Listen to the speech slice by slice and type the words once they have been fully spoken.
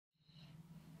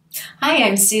Hi,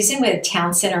 I'm Susan with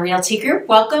Town Center Realty Group.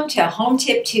 Welcome to Home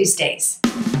Tip Tuesdays.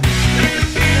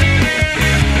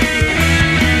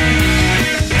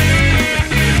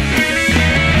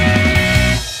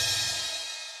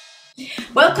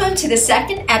 Welcome to the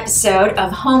second episode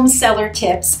of Home Seller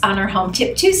Tips on our Home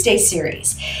Tip Tuesday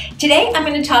series. Today I'm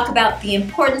going to talk about the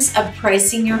importance of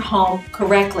pricing your home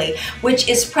correctly, which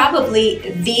is probably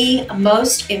the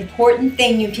most important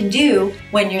thing you can do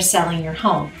when you're selling your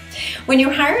home. When you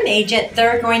hire an agent,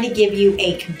 they're going to give you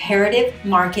a comparative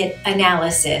market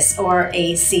analysis, or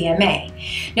a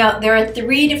CMA. Now, there are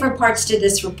three different parts to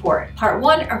this report. Part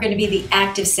one are going to be the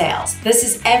active sales. This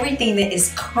is everything that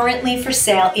is currently for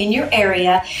sale in your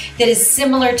area that is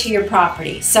similar to your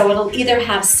property. So it'll either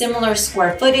have similar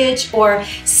square footage or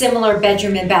similar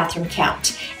bedroom and bathroom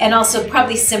count, and also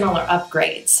probably similar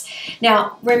upgrades.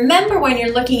 Now, remember, when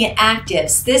you're looking at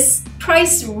actives, this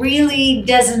price really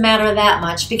doesn't matter that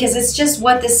much because it's just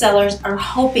what the sellers are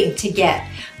hoping to get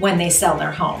when they sell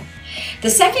their home. The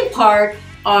second part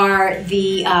are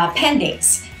the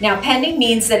pendings. Now, pending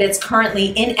means that it's currently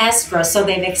in escrow, so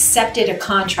they've accepted a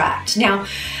contract. Now,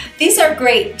 these are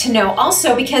great to know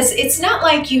also because it's not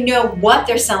like you know what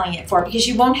they're selling it for, because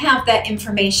you won't have that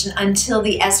information until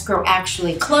the escrow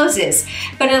actually closes.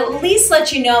 But it'll at least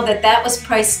let you know that that was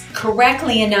priced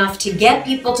correctly enough to get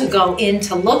people to go in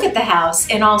to look at the house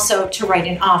and also to write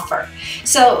an offer.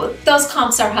 So those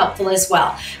comps are helpful as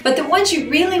well. But the ones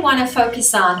you really want to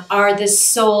focus on are the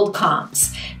sold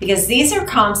comps, because these are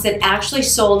comps that actually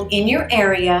sold in your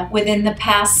area within the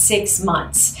past 6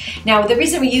 months. Now, the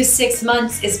reason we use 6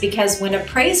 months is because when an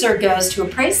appraiser goes to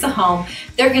appraise the home,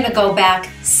 they're going to go back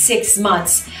 6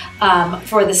 months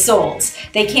for the solds.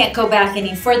 They can't go back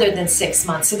any further than 6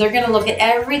 months. So they're going to look at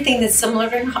everything that's similar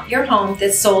to your home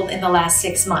that's sold in the last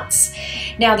 6 months.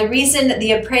 Now, the reason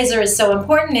the appraiser is so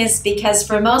important is because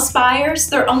for most buyers,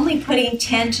 they're only putting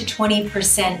 10 to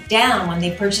 20% down when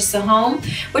they purchase a home,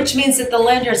 which means that the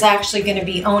lender is actually going to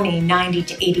be owning 90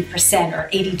 to 80% or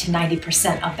 80 to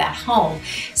 90% of that home.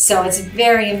 So it's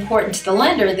very important to the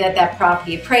lender that that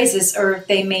property appraises, or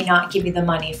they may not give you the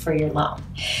money for your loan.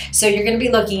 So you're going to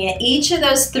be looking at each of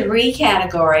those three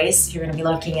categories. You're going to be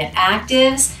looking at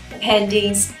actives,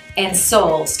 pendings, and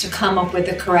solds to come up with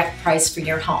the correct price for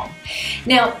your home.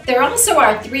 Now, there also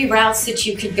are three routes that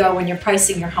you could go when you're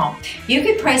pricing your home. You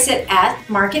could price it at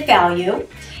market value,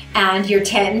 and your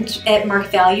at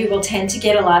market value will tend to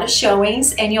get a lot of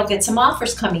showings and you'll get some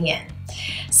offers coming in.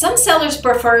 Some sellers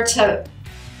prefer to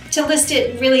list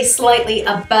it really slightly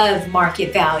above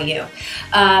market value.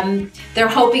 They're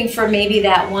hoping for maybe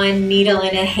that one needle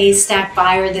in a haystack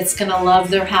buyer that's going to love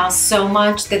their house so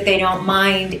much that they don't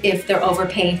mind if they're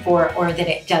overpaying for it or that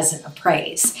it doesn't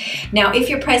appraise. Now, if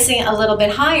you're pricing it a little bit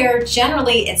higher,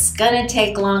 generally it's going to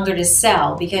take longer to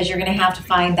sell because you're going to have to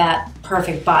find that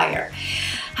perfect buyer.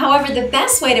 However, the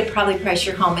best way to probably price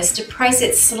your home is to price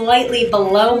it slightly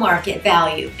below market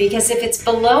value, because if it's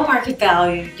below market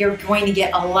value, you're going to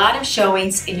get a lot of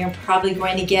showings and you're probably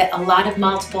going to get a lot of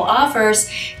multiple offers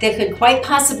that could quite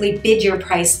possibly bid your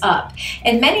price up.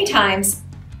 And many times,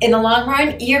 in the long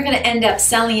run, you're going to end up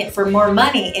selling it for more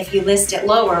money if you list it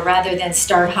lower rather than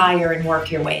start higher and work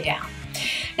your way down.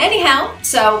 Anyhow,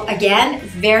 so again,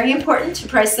 very important to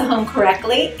price the home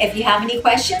correctly. If you have any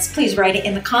questions, please write it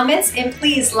in the comments, and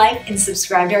please like and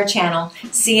subscribe to our channel.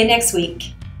 See you next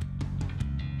week.